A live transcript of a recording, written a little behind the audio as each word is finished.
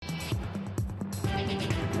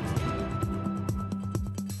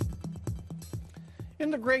In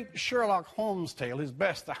the great Sherlock Holmes tale, his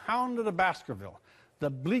best, The Hound of the Baskerville, the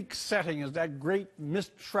bleak setting is that great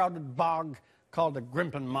mist-shrouded bog called the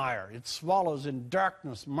Grimpen Mire. It swallows in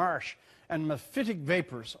darkness, marsh, and mephitic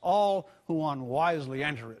vapors all who unwisely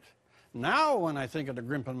enter it. Now, when I think of the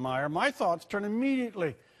Grimpen Mire, my thoughts turn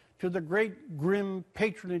immediately to the great grim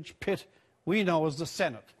patronage pit we know as the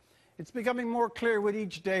Senate. It's becoming more clear with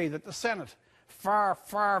each day that the Senate, far,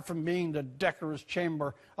 far from being the decorous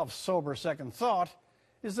chamber of sober second thought,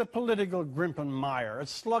 is a political Grimpen Mire, a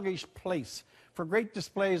sluggish place for great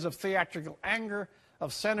displays of theatrical anger,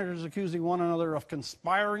 of senators accusing one another of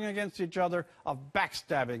conspiring against each other, of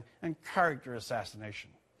backstabbing and character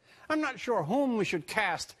assassination. I'm not sure whom we should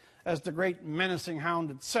cast as the great menacing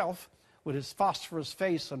hound itself, with his phosphorus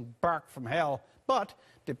face and bark from hell, but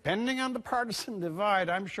depending on the partisan divide,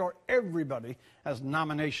 I'm sure everybody has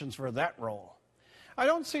nominations for that role. I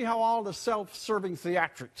don't see how all the self-serving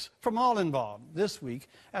theatrics from all involved this week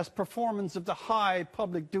as performance of the high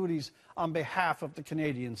public duties on behalf of the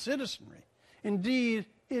Canadian citizenry. Indeed,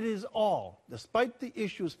 it is all, despite the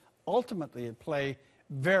issues ultimately at play,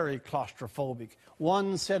 very claustrophobic.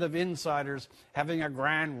 One set of insiders having a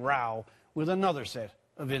grand row with another set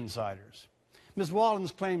of insiders. Ms.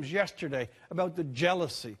 Wallen's claims yesterday about the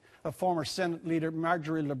jealousy of former Senate leader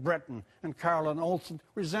Marjorie Le Breton and Caroline Olsen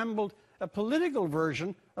resembled a political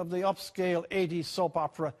version of the upscale 80s soap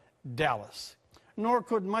opera Dallas. Nor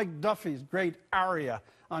could Mike Duffy's great aria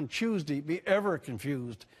on Tuesday be ever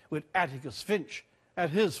confused with Atticus Finch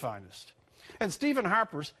at his finest. And Stephen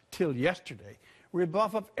Harper's, till yesterday,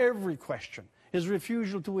 rebuff of every question, his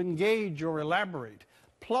refusal to engage or elaborate,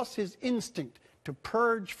 plus his instinct to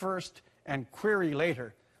purge first and query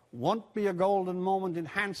later, won't be a golden moment in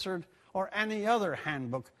Hansard or any other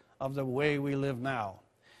handbook of the way we live now.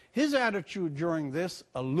 His attitude during this,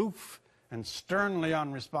 aloof and sternly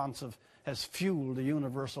unresponsive, has fueled the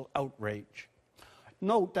universal outrage.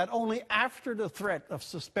 Note that only after the threat of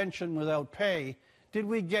suspension without pay did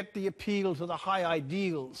we get the appeal to the high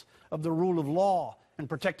ideals of the rule of law and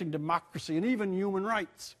protecting democracy and even human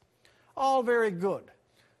rights. All very good,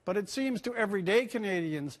 but it seems to everyday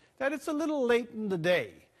Canadians that it's a little late in the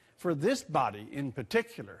day for this body in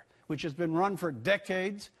particular, which has been run for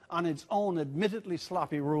decades on its own admittedly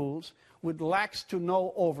sloppy rules, with lax to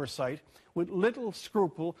no oversight, with little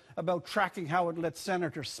scruple about tracking how it lets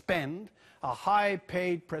senators spend, a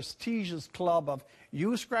high-paid, prestigious club of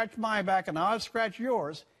you scratch my back and I'll scratch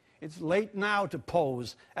yours. It's late now to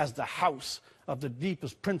pose as the house of the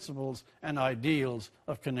deepest principles and ideals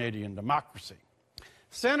of Canadian democracy.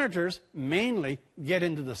 Senators mainly get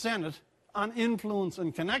into the Senate on influence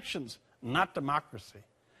and connections, not democracy.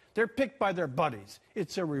 They're picked by their buddies.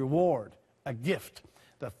 It's a reward, a gift,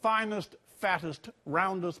 the finest, fattest,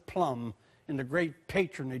 roundest plum in the great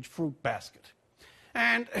patronage fruit basket.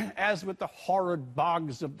 And as with the horrid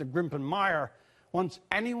bogs of the Grimpen Mire, once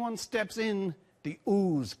anyone steps in, the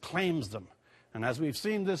ooze claims them. And as we've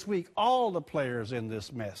seen this week, all the players in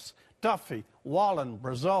this mess, Duffy, Wallen,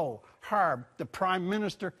 Brazeau, Harb, the Prime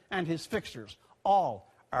Minister and his fixers,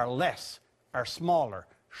 all are less, are smaller,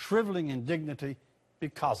 shriveling in dignity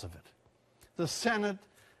because of it. The Senate,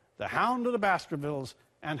 the Hound of the Baskervilles,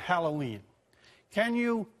 and Halloween. Can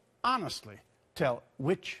you honestly tell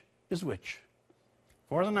which is which?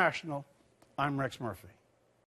 For The National, I'm Rex Murphy.